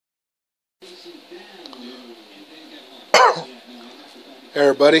Hey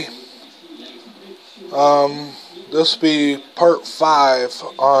everybody, this will be part 5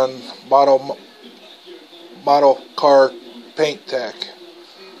 on model car paint tech.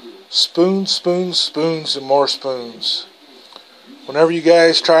 Spoons, spoons, spoons, and more spoons. Whenever you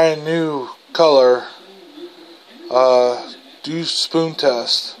guys try a new color, do spoon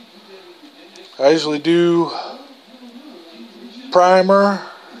test. I usually do primer,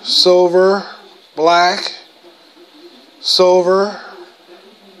 silver, black, silver,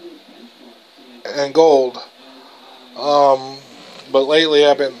 and gold. But lately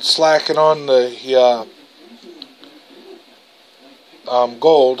I've been slacking on the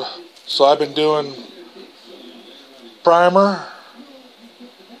gold, so I've been doing primer,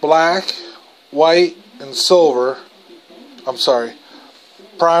 black, white, and silver. I'm sorry,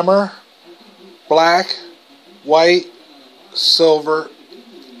 primer, black, white, silver,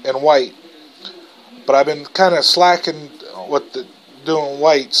 and white. But I've been kind of slacking with doing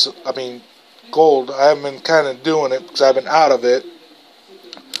whites. I mean gold. I haven't been kind of doing it because I've been out of it.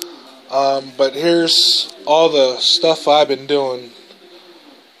 But here's all the stuff I've been doing.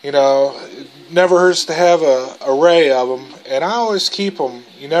 You know, it never hurts to have an array of them, and I always keep them.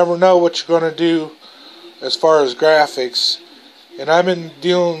 You never know what you're going to do as far as graphics. And I've been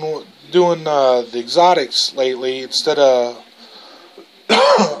doing the exotics lately instead of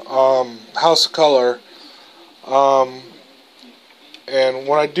House of Color. And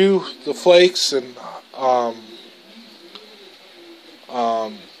when I do the flakes and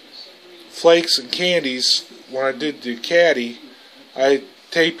candies, when I did the caddy, I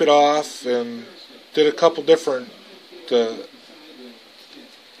tape it off and did a couple different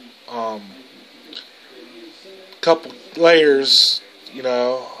couple layers. You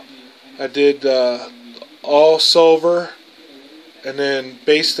know, I did all silver and then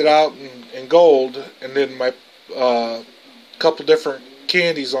based it out in gold, and then my couple different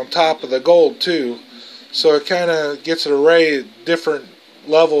candies on top of the gold too, so it kind of gets an array of different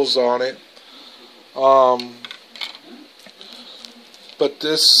levels on it. But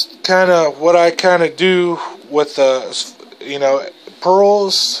this kind of what I kind of do with you know,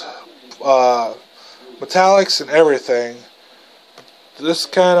 pearls, metallics, and everything. This is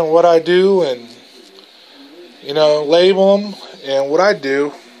kind of what I do, and you know, label them. And what I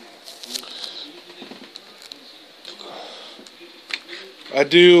do, I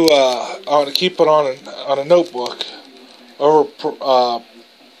want to keep it on a notebook. I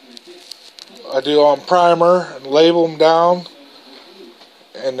do on primer and label them down,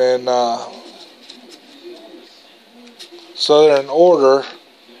 and then so they're in order.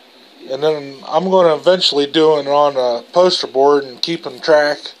 And then I'm going to eventually do it on a poster board and keep them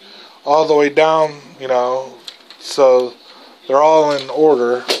track all the way down. You know, so they're all in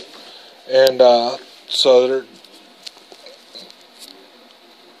order, and so they're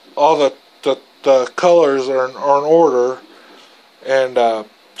all the colors are in order, and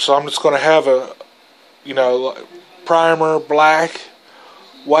so I'm just going to have a, you know, primer, black,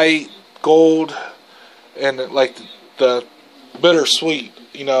 white, gold, and like the bittersweet,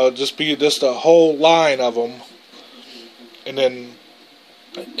 you know, just a whole line of them, and then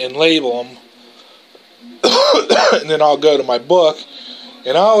label them. And then I'll go to my book,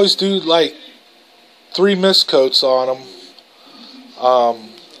 and I always do like 3 mist coats on them.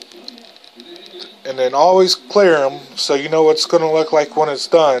 And then always clear them so you know what it's going to look like when it's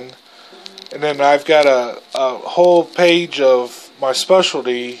done. And then I've got a whole page of my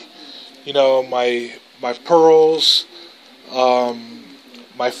specialty, you know, my pearls,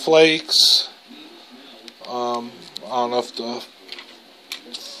 my flakes. I don't know if the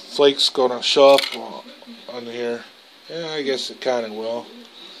flakes going to show up on here. Yeah, I guess it kind of will.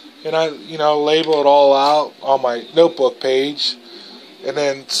 And I, you know, label it all out on my notebook page. And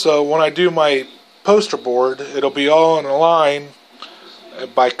then so when I do my poster board, it'll be all in a line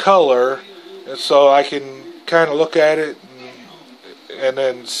by color, and so I can kind of look at it and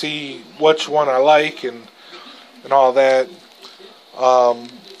then see which one I like and all that. I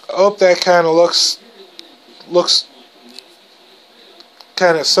hope that kind of looks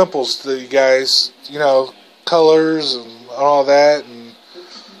kind of simple to you guys. You know, colors and all that, and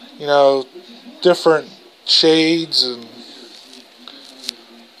you know, different shades, and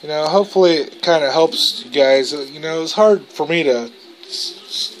you know, hopefully it kind of helps you guys. You know, it's hard for me to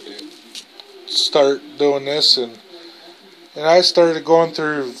start doing this, and I started going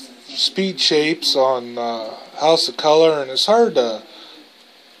through speed shapes on House of Color, and it's hard to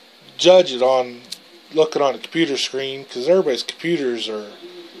judge it on looking on a computer screen because everybody's computers are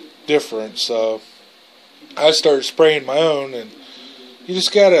different. So I started spraying my own, and you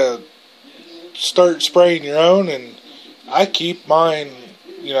just gotta start spraying your own, and I keep mine,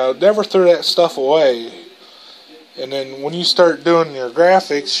 you know, never throw that stuff away. And then when you start doing your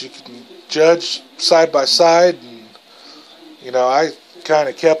graphics, you can judge side by side. And, you know, I kind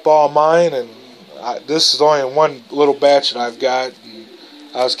of kept all mine, and this is only one little batch that I've got. And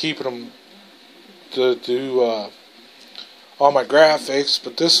I was keeping them to do all my graphics,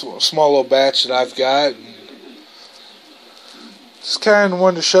 but this small little batch that I've got. And just kind of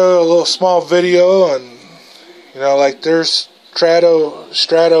wanted to show a little small video, and you know, like there's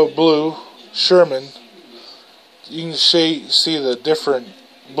Strato Blue Sherman. You can see the different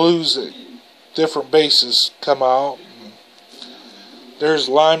blues that different bases come out. There's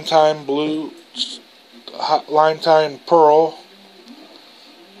Lime Time Blue, Lime Time Pearl.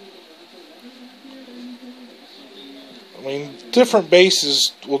 I mean, different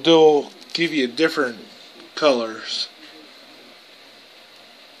bases will give you different colors.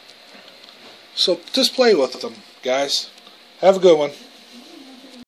 So just play with them, guys. Have a good one.